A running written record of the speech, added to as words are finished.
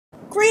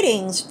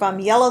Greetings from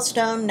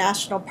Yellowstone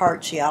National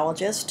Park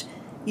geologist.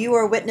 You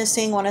are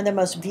witnessing one of the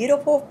most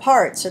beautiful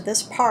parts of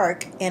this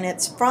park, and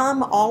it's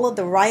from all of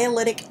the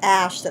rhyolitic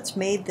ash that's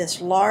made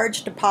this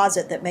large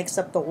deposit that makes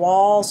up the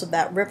walls of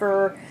that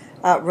river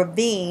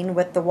ravine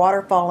with the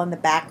waterfall in the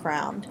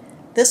background.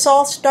 This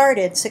all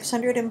started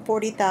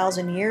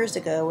 640,000 years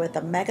ago with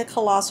a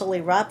megacolossal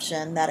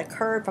eruption that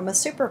occurred from a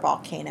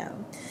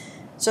supervolcano.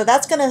 So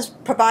that's going to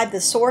provide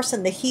the source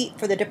and the heat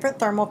for the different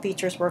thermal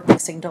features we're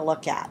fixing to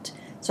look at.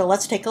 So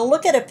let's take a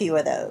look at a few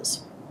of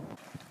those.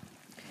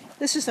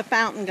 This is a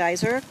fountain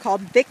geyser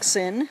called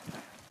Vixen.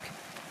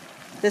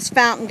 This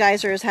fountain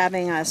geyser is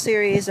having a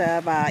series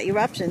of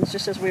eruptions.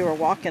 Just as we were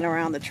walking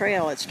around the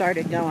trail, it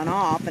started going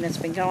off, and it's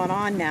been going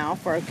on now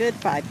for a good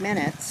 5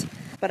 minutes.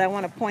 But I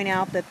want to point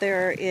out that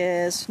there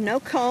is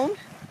no cone.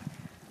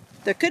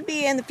 There could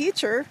be in the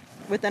future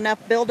with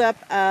enough buildup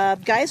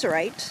of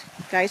geyserite.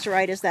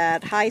 Geyserite is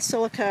that high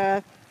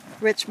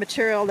silica-rich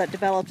material that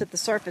develops at the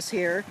surface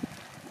here.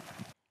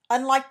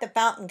 Unlike the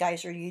fountain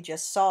geyser you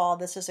just saw,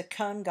 this is a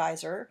cone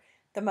geyser,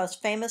 the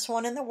most famous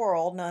one in the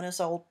world, known as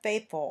Old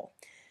Faithful.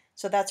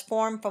 So that's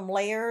formed from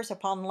layers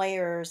upon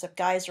layers of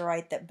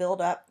geyserite that build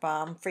up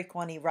from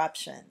frequent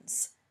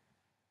eruptions.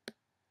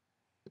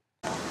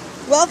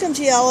 Welcome,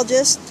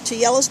 geologists, to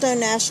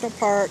Yellowstone National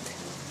Park.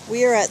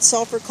 We are at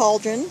Sulphur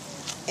Cauldron,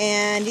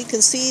 and you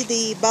can see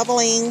the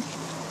bubbling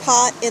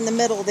pot in the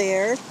middle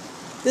there.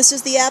 This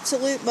is the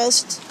absolute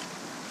most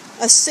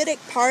acidic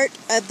part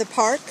of the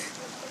park.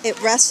 It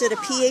rests at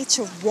a pH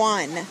of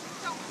 1.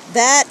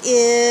 That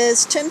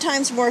is 10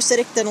 times more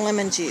acidic than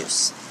lemon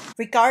juice.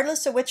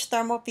 Regardless of which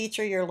thermal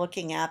feature you're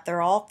looking at,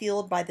 they're all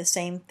fueled by the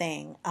same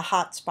thing, a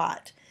hot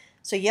spot.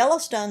 So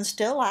Yellowstone's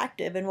still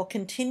active and will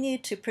continue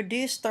to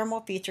produce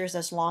thermal features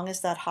as long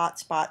as that hot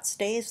spot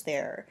stays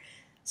there.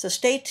 So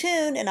stay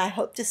tuned, and I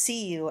hope to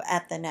see you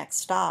at the next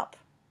stop.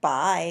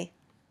 Bye.